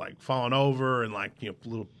them, like falling over and like,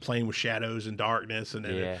 little playing with shadows and darkness. And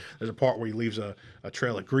then there's a part where he leaves a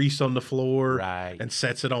trail of grease on the floor and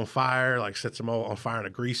sets it on fire, like sets them all on fire in a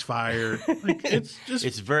grease fire. Like,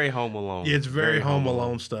 it's very Home Alone. It's very Home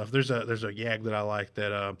Alone stuff. There's a gag that I like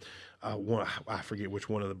that I forget which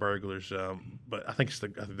one of the burglars, but I think it's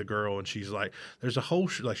the girl, and she's like, there's a whole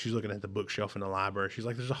like she's looking at the bookshelf in the library. She's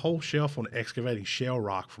like, there's a whole shelf on excavating shell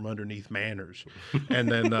rock from underneath manors, and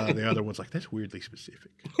then the other one's like, that's weirdly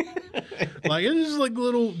specific. Like it's just like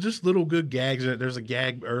little good gags. There's a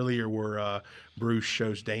gag earlier where Bruce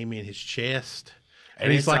shows Damien his chest.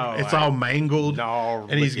 And he's like, it's all mangled,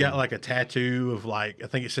 and he's got like a tattoo of like, I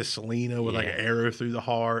think it says Selena with like an arrow through the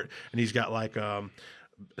heart, and he's got like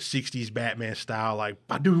 60s Batman style, like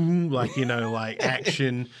ba-doom, like like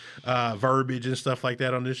action verbiage and stuff like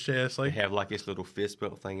that on his chest. Like they have like this little fist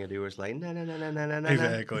bump thing they do. Where it's like no.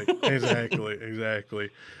 Exactly.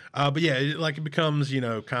 But yeah, it becomes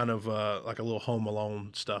kind of like a little Home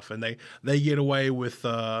Alone stuff, and they get away with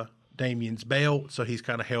Damien's belt, so he's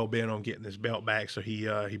kind of hell bent on getting his belt back. So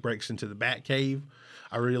he breaks into the Bat Cave.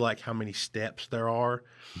 I really like how many steps there are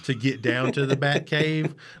to get down to the Bat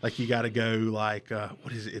Cave. Like you got to go like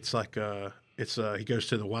what is it? It's like he goes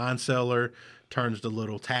to the wine cellar, turns the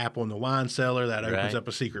little tap on the wine cellar that opens up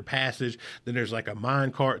a secret passage. Then there's like a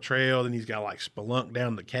mine cart trail. Then he's got like spelunk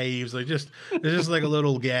down the caves. There's just like a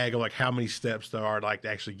little gag of like how many steps there are to like to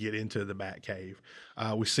actually get into the Bat Cave.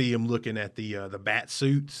 We see him looking at the bat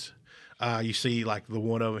suits. You see, like the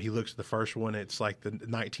one of them, he looks at the first one. It's like the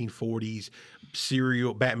 1940s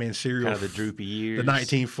Batman cereal, kind of the droopy ears, the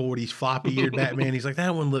 1940s floppy-eared Batman. He's like,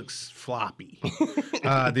 that one looks floppy.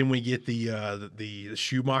 Then we get the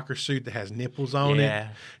Schumacher suit that has nipples on it.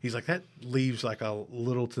 He's like, that leaves like a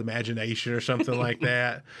little to the imagination or something like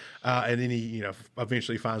that. And then he,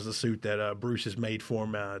 eventually finds the suit that Bruce has made for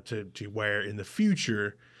him to wear in the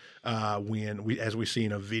future. As we see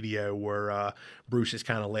in a video where Bruce is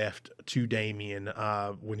kind of left to Damien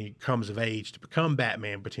when he comes of age to become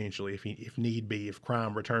Batman potentially, if need be, if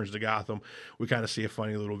crime returns to Gotham. We kind of see a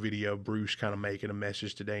funny little video of Bruce kind of making a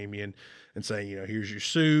message to Damien and saying, here's your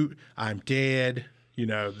suit, I'm dead, you're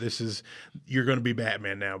going to be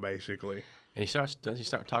Batman now, basically. And does he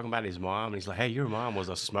start talking about his mom? And he's like, hey, your mom was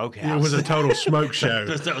a smokehouse. It was a total smoke show. It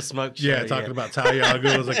was a total smoke show. Yeah, talking about Talia al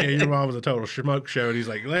Ghul. I was like, hey, your mom was a total smoke show. And he's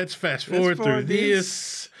like, let's fast forward through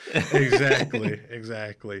this. Exactly.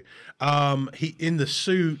 He in the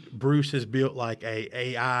suit, Bruce has built like a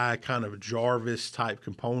AI kind of Jarvis type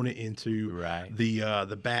component into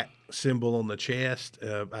the bat symbol on the chest.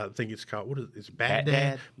 I think it's called it's Bat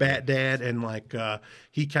Dad, and like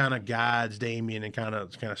he kind of guides Damien and kind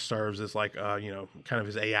of serves as like kind of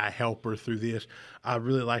his AI helper through this. I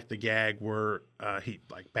really like the gag where he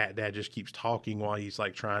like Bat Dad just keeps talking while he's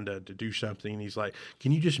like trying to do something. And he's like,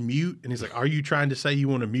 "Can you just mute?" And he's like, "Are you trying to say you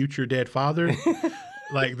want to mute your dead father?"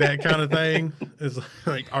 Like that kind of thing. Is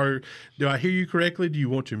like, do I hear you correctly? Do you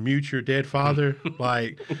want to mute your dead father?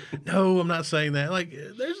 Like, no, I'm not saying that. Like,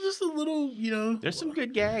 there's just a little, There's some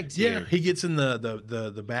good gags. Yeah, here. he gets in the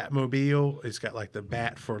Batmobile. It's got like the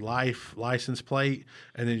Bat for Life license plate,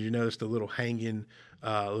 and then you notice the little hanging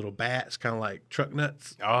little bats, kind of like truck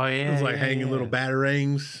nuts. Oh yeah, it's like hanging little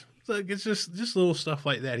batarangs. Like it's just little stuff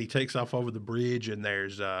like that. He takes off over the bridge, and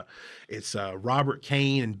there's it's Robert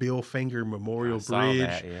Kane and Bill Finger Memorial Bridge.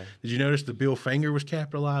 That, yeah. Did you notice the Bill Finger was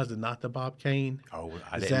capitalized and not the Bob Kane? Oh,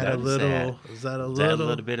 Is that a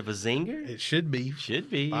little bit of a zinger? It should be.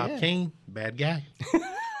 Bob Kane, bad guy.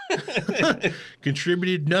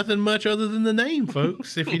 Contributed nothing much other than the name,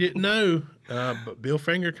 folks. If you didn't know, but Bill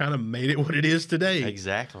Finger kind of made it what it is today.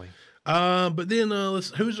 Exactly. But then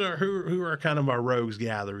who are kind of our rogues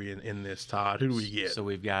gathering in this, Todd? Who do we get? So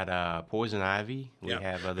we've got Poison Ivy. We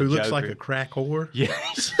have the who looks Joker. like a crack whore.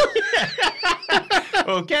 Yes.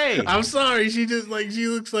 Okay. I'm sorry. She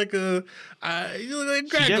looks like a crack She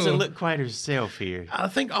doesn't whore. look quite herself here. I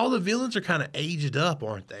think all the villains are kind of aged up,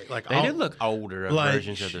 aren't they? Like they do look older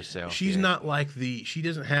versions of themselves. She's not like she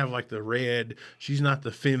doesn't have like the red. She's not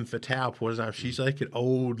the femme fatale Poison Ivy. She's like an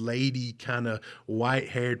old lady, kind of white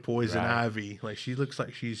haired Poison Ivy. Like she looks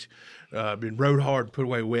like she's been rode hard and put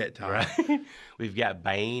away wet. Right. We've got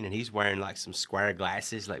Bane, and he's wearing like some square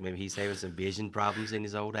glasses. Like maybe he's having some vision problems in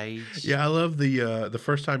his old age. Yeah, I love the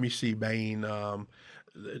first time you see Bane.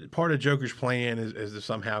 Part of Joker's plan is to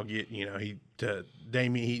somehow get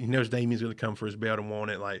Damien. He knows Damien's going to come for his belt and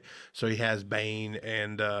want it. Like so, he has Bane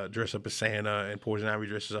and dress up as Santa, and Poison Ivy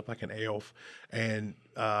dresses up like an elf, and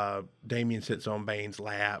Damien sits on Bane's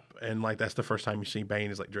lap, and like that's the first time you see Bane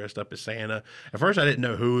is like dressed up as Santa. At first, I didn't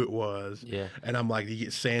know who it was. Yeah, and I'm like, you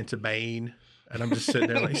get Santa Bane. And I'm just sitting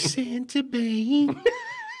there like, Santa Bane,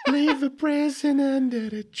 leave a present under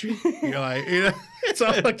the tree. It's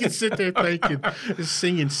all I can sit there thinking, is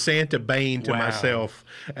singing Santa Bane to myself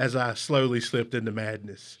as I slowly slipped into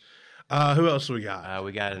madness. Who else we got?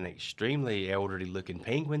 We got an extremely elderly-looking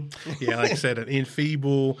penguin. Yeah, like I said, an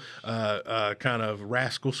enfeebled, kind of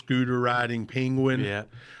rascal scooter riding penguin. Yeah.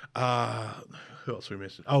 Who else are we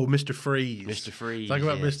missing? Oh, Mr. Freeze. Mr. Freeze. Talk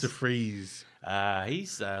about yes. Mr. Freeze.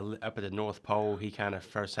 He's up at the North Pole. He kind of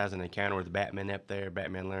first has an encounter with Batman up there.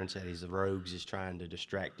 Batman learns that the rogues is trying to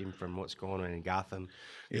distract him from what's going on in Gotham.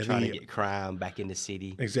 They're trying to get crime back in the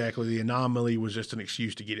city. Exactly. The anomaly was just an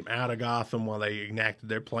excuse to get him out of Gotham while they enacted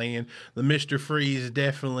their plan. The Mr. Freeze is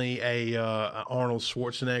definitely a Arnold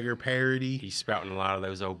Schwarzenegger parody. He's spouting a lot of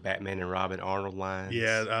those old Batman and Robin Arnold lines.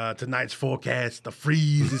 Yeah, tonight's forecast, the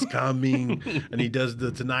freeze is coming. And he does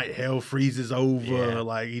the tonight hell freezes over. Yeah.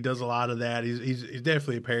 Like, he does a lot of that. He's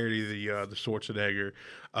definitely a parody of the Schwarzenegger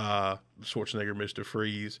Mr.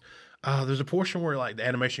 Freeze. There's a portion where like the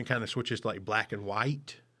animation kind of switches to like black and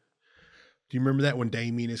white. Do you remember that when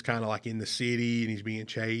Damien is kind of like in the city and he's being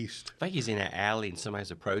chased? I think he's in an alley and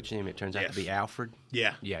somebody's approaching him. It turns out to be Alfred.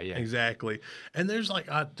 Yeah. Yeah. Exactly. And there's like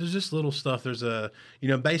there's this little stuff. There's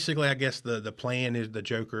basically I guess the plan is the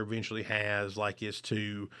Joker eventually has like is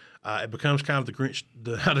to it becomes kind of the Grinch,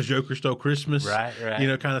 how the Joker stole Christmas, right,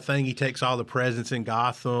 kind of thing. He takes all the presents in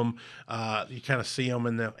Gotham. You kind of see them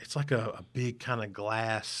it's like a big kind of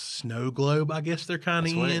glass snow globe, I guess they're kind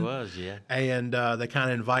of in. That's what it was, yeah. And they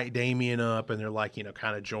kind of invite Damien up, and they're like,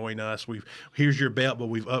 kind of join us. Here's your belt, but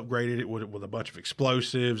we've upgraded it with a bunch of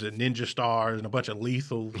explosives and ninja stars and a bunch of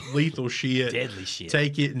lethal shit. Deadly shit.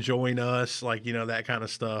 Take it and join us, like, that kind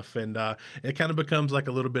of stuff. And it kind of becomes like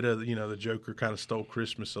a little bit of, the Joker kind of stole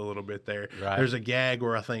Christmas a little bit there. Right. There's a gag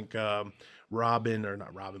where I think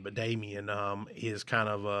Damien is kind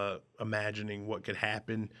of imagining what could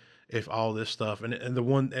happen if all this stuff. And the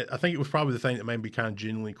one, I think it was probably the thing that made me kind of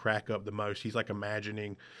genuinely crack up the most. He's like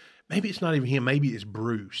imagining, maybe it's not even him, maybe it's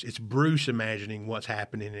Bruce. It's Bruce imagining what's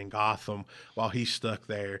happening in Gotham while he's stuck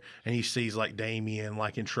there. And he sees like Damien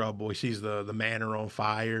like in trouble. He sees the manor on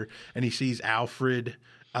fire, and he sees Alfred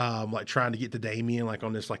like trying to get to Damien like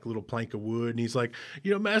on this like little plank of wood, and he's like,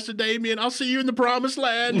 Master Damien, I'll see you in the promised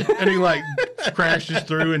land. And he like crashes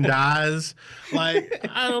through and dies. Like,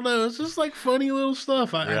 I don't know, it's just like funny little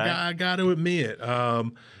stuff. I got to admit.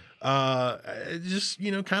 Just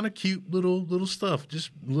kind of cute little stuff,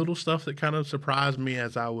 just little stuff that kind of surprised me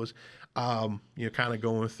as I was kind of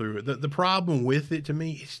going through it. The problem with it to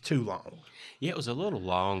me, it's too long. Yeah, it was a little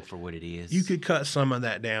long for what it is. You could cut some of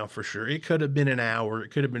that down for sure. It could have been an hour.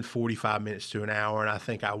 It could have been 45 minutes to an hour, and I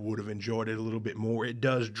think I would have enjoyed it a little bit more. It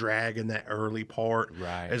does drag in that early part.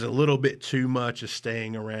 Right. There's a little bit too much of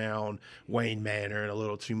staying around Wayne Manor and a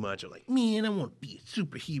little too much of like, man, I want to be a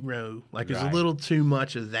superhero. Like, there's a little too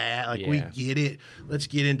much of that. Like, we get it. Let's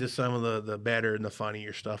get into some of the better and the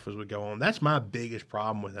funnier stuff as we go on. That's my biggest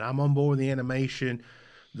problem with it. I'm on board with the animation.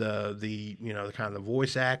 The kind of the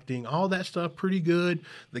voice acting, all that stuff, pretty good.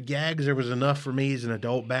 The gags, there was enough for me as an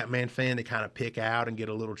adult Batman fan to kind of pick out and get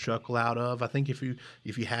a little chuckle out of. I think if you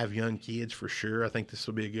have young kids, for sure, I think this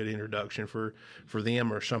will be a good introduction for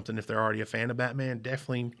them, or something. If they're already a fan of Batman,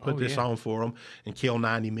 definitely put this on for them and kill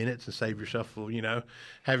 90 minutes and save yourself,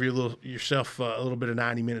 have yourself a little bit of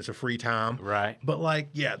 90 minutes of free time. Right. But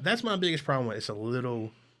that's my biggest problem with it. It's a little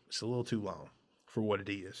too long for what it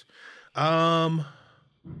is.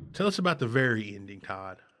 Tell us about the very ending,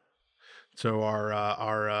 Todd. So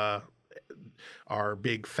our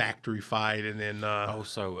big factory fight, and then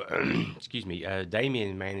excuse me.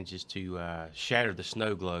 Damien manages to shatter the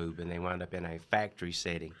snow globe, and they wind up in a factory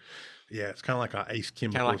setting. Yeah, it's kind of like an Ace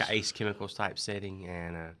Chemicals. Kind of like an Ace Chemicals type setting,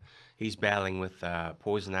 and he's battling with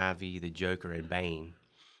Poison Ivy, the Joker, and Bane,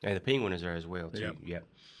 and the Penguin is there as well too. Yep.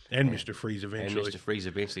 And Mr. Freeze eventually. And Mr. Freeze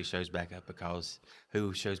eventually shows back up, because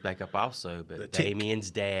who shows back up also? But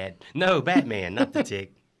Damien's dad. No, Batman, not the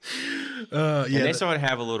Tick. And they sort of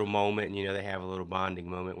have a little moment, they have a little bonding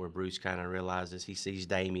moment where Bruce kind of realizes, he sees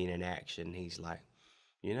Damien in action. He's like,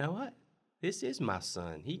 you know what? This is my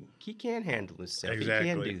son. He can handle himself. Exactly.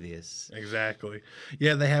 He can do this. Exactly.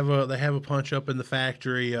 Yeah, they have a punch up in the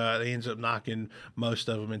factory. They ends up knocking most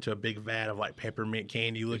of them into a big vat of like peppermint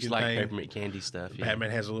candy looking thing. It's like thing. peppermint candy stuff. Yeah. Batman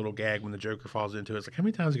has a little gag when the Joker falls into it. It's like, how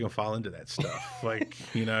many times are you gonna fall into that stuff? Like,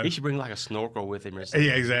 He should bring like a snorkel with him or something.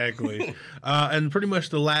 Yeah, exactly. And pretty much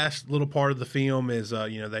the last little part of the film is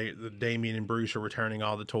Damien and Bruce are returning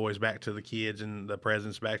all the toys back to the kids and the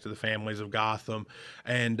presents back to the families of Gotham,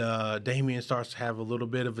 and Damien starts to have a little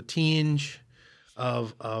bit of a tinge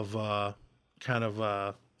of kind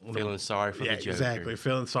of Feeling sorry for the Joker. Exactly.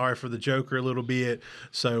 Feeling sorry for the Joker a little bit.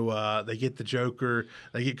 So they get the Joker,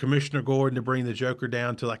 they get Commissioner Gordon to bring the Joker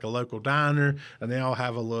down to like a local diner, and they all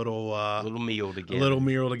have a little meal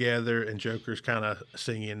together. And Joker's kind of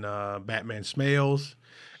singing Batman Smells.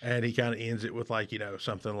 And he kind of ends it with like,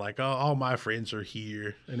 something like, "Oh, all my friends are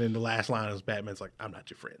here." And then the last line is Batman's like, "I'm not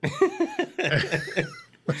your friend."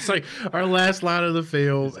 It's like our last line of the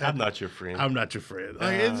film. I'm not your friend. I'm not your friend.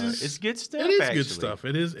 Like, it's good stuff. It is good stuff.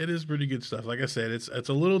 It is pretty good stuff. Like I said, it's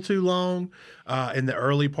a little too long in the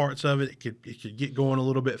early parts of it. It could get going a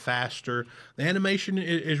little bit faster. The animation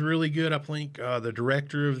is really good. I think the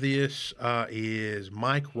director of this is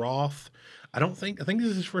Mike Roth. I think this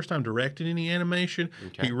is his first time directing any animation.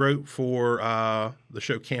 Okay. He wrote for the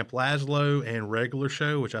show Camp Lazlo and Regular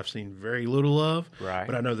Show, which I've seen very little of. Right.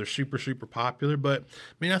 But I know they're super, super popular. But I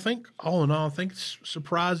mean, I think all in all, I think it's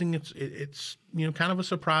surprising. It's kind of a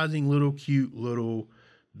surprising little cute little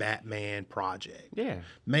Batman project. Yeah.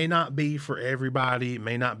 May not be for everybody. It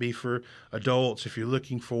may not be for adults. If you're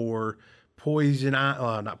looking for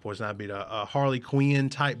not Poison Ivy, Harley Quinn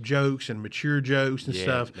type jokes and mature jokes and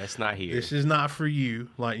stuff. That's not here. This is not for you.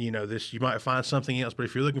 Like, this, you might find something else, but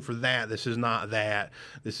if you're looking for that, this is not that.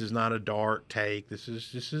 This is not a dark take. This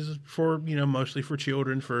is for, mostly for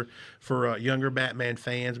children, for younger Batman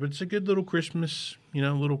fans, but it's a good little Christmas,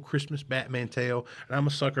 little Christmas Batman tale. And I'm a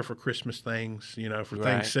sucker for Christmas things, for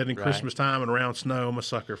things set in Christmas time and around snow. I'm a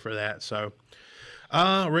sucker for that. So,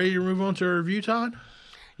 ready to move on to our review, Todd?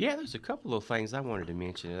 Yeah, there's a couple of things I wanted to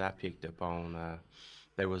mention that I picked up on.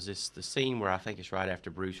 There was the scene where I think it's right after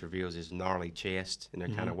Bruce reveals his gnarly chest, and they're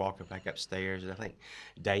kind of walking back upstairs, and I think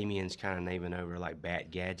Damien's kind of naming over like bat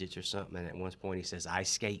gadgets or something, and at one point he says ice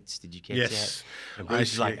skates. Did you catch that? And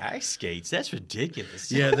Bruce is like, ice skates? That's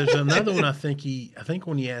ridiculous. Yeah, there's another one. I think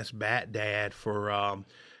when he asked Bat Dad for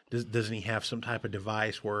doesn't he have some type of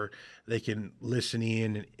device where they can listen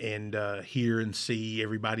in and hear and see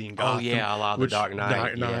everybody in Gotham? Oh, yeah, a lot of the Dark Knight.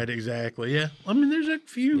 Dark Knight, exactly, yeah. I mean, there's a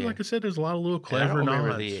few, like I said, there's a lot of little clever nods. I don't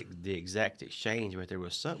remember the exact exchange, but there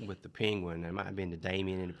was something with the Penguin. There might have been the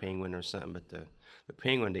Damien and the Penguin or something, but the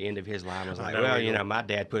Penguin, the end of his line was like, my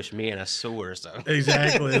dad pushed me in a sewer, so.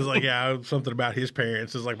 Exactly. It's like, something about his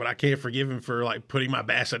parents. It's like, but I can't forgive him for, like, putting my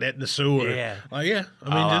bassinet in the sewer. Yeah. Like, yeah.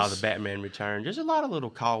 I mean, the Batman Return. There's a lot of little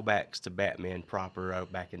callbacks to Batman proper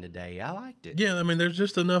back in the day. I liked it. Yeah, I mean, there's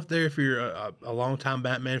just enough there if you're a longtime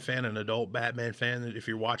Batman fan, an adult Batman fan, if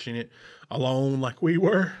you're watching it alone like we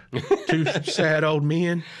were, two sad old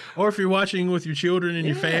men, or if you're watching with your children and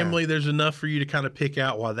your family, there's enough for you to kind of pick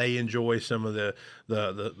out while they enjoy some of the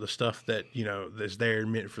stuff that, that's there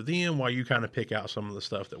meant for them, while you kind of pick out some of the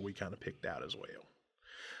stuff that we kind of picked out as well.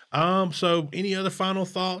 So any other final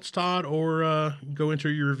thoughts, Todd, or go into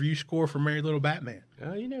your review score for Merry Little Batman?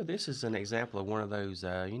 This is an example of one of those,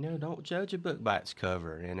 don't judge a book by its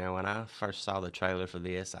cover. When I first saw the trailer for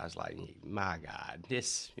this, I was like, my God,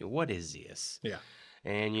 what is this? Yeah.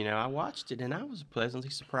 And, I watched it and I was pleasantly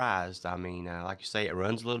surprised. I mean, like you say, it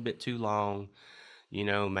runs a little bit too long.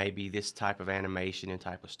 Maybe this type of animation and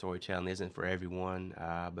type of storytelling isn't for everyone,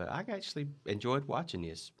 but I actually enjoyed watching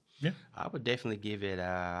this. Yeah. I would definitely give it,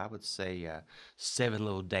 I would say, 7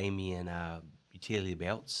 little Damien utility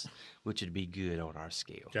belts, which would be good on our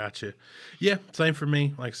scale. Gotcha. Yeah, same for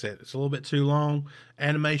me. Like I said, it's a little bit too long.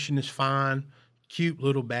 Animation is fine. Cute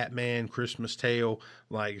little Batman Christmas tale.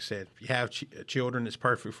 Like I said, if you have children, it's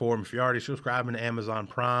perfect for them. If you're already subscribing to Amazon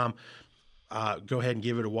Prime, go ahead and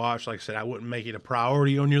give it a watch. Like I said, I wouldn't make it a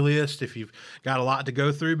priority on your list if you've got a lot to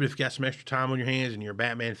go through, but if you've got some extra time on your hands and you're a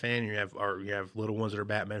Batman fan, you have little ones that are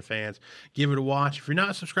Batman fans, give it a watch. If you're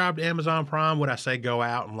not subscribed to Amazon Prime, would I say go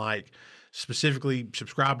out and specifically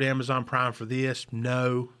subscribe to Amazon Prime for this?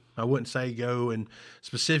 No, I wouldn't say go and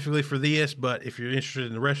specifically for this, but if you're interested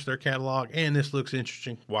in the rest of their catalog and this looks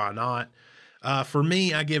interesting, why not? For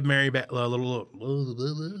me, I give Merry Little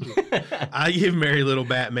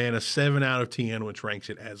Batman a 7 out of 10, which ranks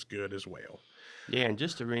it as good as well. Yeah, and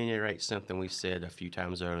just to reiterate something we said a few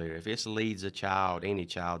times earlier, if this leads any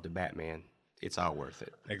child to Batman, it's all worth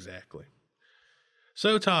it. Exactly.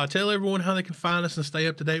 So, Todd, tell everyone how they can find us and stay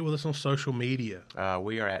up to date with us on social media.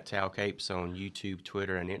 We are at Towel Capes on YouTube,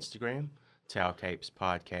 Twitter, and Instagram. Towel Capes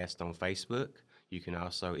Podcast on Facebook. You can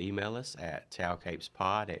also email us at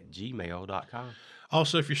towelcapespod@gmail.com.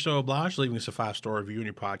 Also, if you're so obliged, leaving us a 5-star review on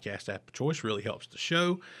your podcast app of choice really helps the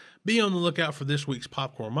show. Be on the lookout for this week's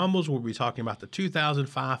Popcorn Mumbles. We'll be talking about the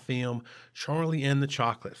 2005 film Charlie and the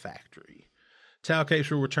Chocolate Factory. Towel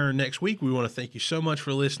Capes will return next week. We want to thank you so much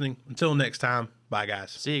for listening. Until next time, bye,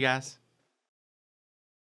 guys. See you guys.